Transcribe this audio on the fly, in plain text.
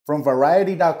From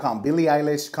Variety.com, Billie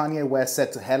Eilish, Kanye West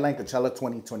set to headline Coachella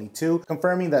 2022,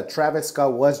 confirming that Travis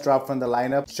Scott was dropped from the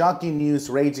lineup. Shocking news,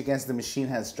 Rage Against the Machine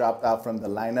has dropped out from the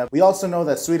lineup. We also know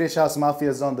that Swedish Mafia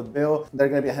is on the bill. They're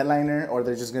going to be a headliner or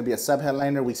they're just going to be a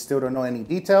sub-headliner. We still don't know any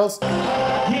details.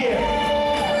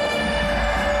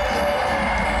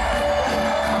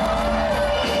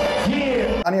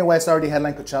 Kanye West already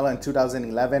headlined Coachella in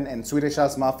 2011 and Swedish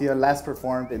Mafia last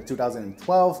performed in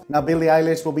 2012. Now Billie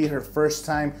Eilish will be her first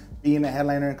time being a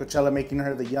headliner in Coachella, making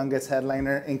her the youngest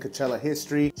headliner in Coachella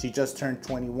history. She just turned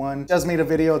 21. Just made a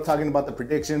video talking about the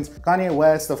predictions. Kanye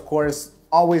West, of course,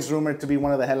 always rumored to be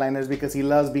one of the headliners because he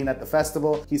loves being at the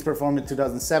festival. He's performed in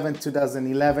 2007,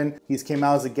 2011. He's came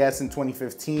out as a guest in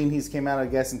 2015. He's came out as a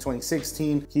guest in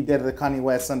 2016. He did the Kanye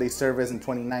West Sunday service in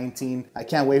 2019. I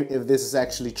can't wait if this is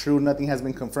actually true. Nothing has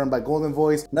been confirmed by Golden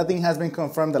Voice. Nothing has been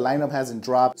confirmed. The lineup hasn't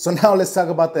dropped. So now let's talk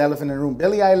about the elephant in the room.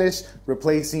 Billie Eilish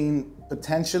replacing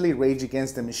potentially Rage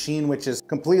Against the Machine, which is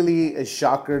completely a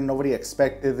shocker. Nobody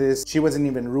expected this. She wasn't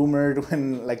even rumored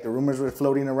when the rumors were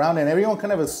floating around, and everyone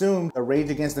kind of assumed that Rage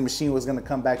Against the Machine was gonna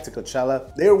come back to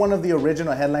Coachella. They were one of the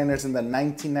original headliners in the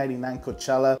 1999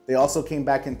 Coachella. They also came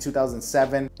back in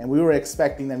 2007, and we were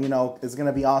expecting them, it's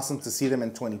gonna be awesome to see them in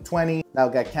 2020.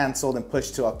 That got canceled and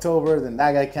pushed to October, then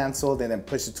that got canceled, and then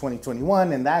pushed to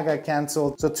 2021, and that got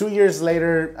canceled. So 2 years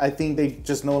later, I think they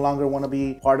just no longer wanna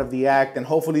be part of the act, and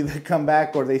hopefully they come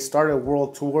back or they start a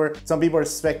world tour. Some people are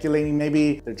speculating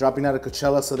maybe they're dropping out of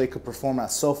Coachella so they could perform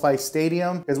at SoFi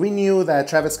Stadium, because we knew that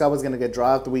Travis Scott was gonna get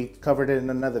dropped. We covered it in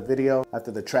another video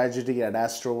after the tragedy at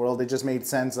Astroworld. It just made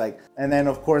sense. And then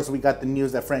of course we got the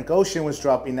news that Frank Ocean was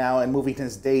dropping out and moving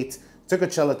his date to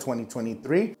Coachella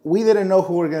 2023. We didn't know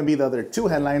who were gonna be the other two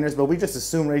headliners, but we just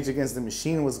assumed Rage Against the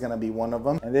Machine was gonna be one of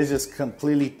them, and they just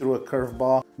completely threw a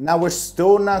curveball. Now we're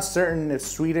still not certain if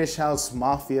Swedish House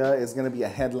Mafia is gonna be a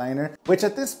headliner, which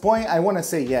at this point I wanna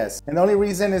say yes. And the only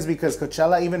reason is because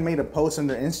Coachella even made a post on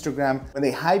their Instagram when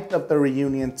they hyped up the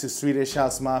reunion to Swedish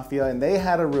House Mafia, and they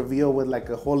had a reveal with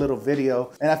a whole little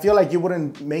video. And I feel like you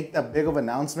wouldn't make that big of an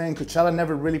announcement. Coachella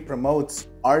never really promotes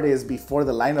artists before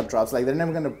the lineup drops. They're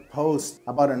never gonna post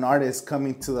about an artist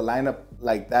coming to the lineup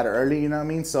that early, you know what I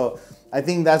mean? So I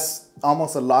think that's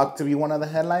almost a lock to be one of the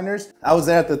headliners. I was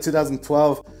there at the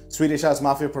 2012 Swedish House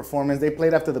Mafia performance. They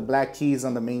played after the Black Keys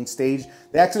on the main stage.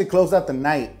 They actually closed out the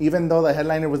night, even though the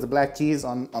headliner was the Black Keys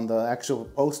on the actual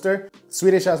poster.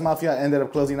 Swedish House Mafia ended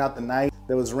up closing out the night.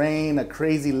 There was rain, a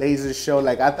crazy laser show.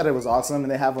 I thought it was awesome,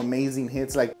 and they have amazing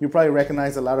hits. You probably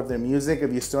recognize a lot of their music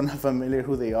if you're still not familiar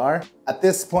who they are. At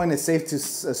this point, it's safe to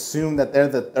assume that they're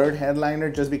the third headliner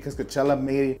just because Coachella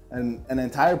made an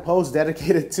entire post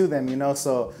dedicated to them,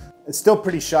 so it's still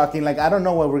pretty shocking. I don't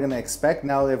know what we're gonna expect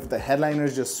now if the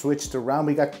headliners just switched around.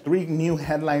 We got 3 new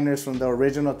headliners from the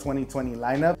original 2020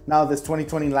 lineup. Now this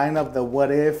 2020 lineup, the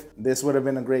what if, this would have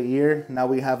been a great year. Now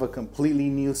we have a completely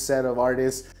new set of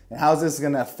artists. And how's this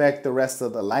gonna affect the rest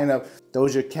of the lineup?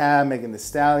 Doja Cat, Megan Thee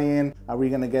Stallion, are we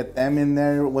gonna get them in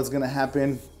there? What's gonna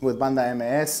happen with Banda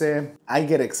MS? I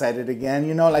get excited again,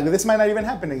 this might not even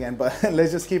happen again, but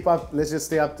let's just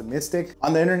stay optimistic.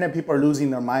 On the internet, people are losing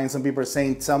their minds. Some people are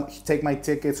saying, take my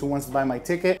tickets, who wants to buy my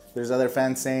ticket? There's other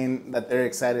fans saying that they're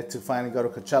excited to finally go to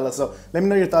Coachella. So let me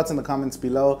know your thoughts in the comments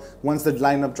below. Once the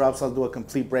lineup drops, I'll do a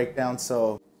complete breakdown.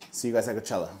 So see you guys at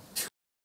Coachella.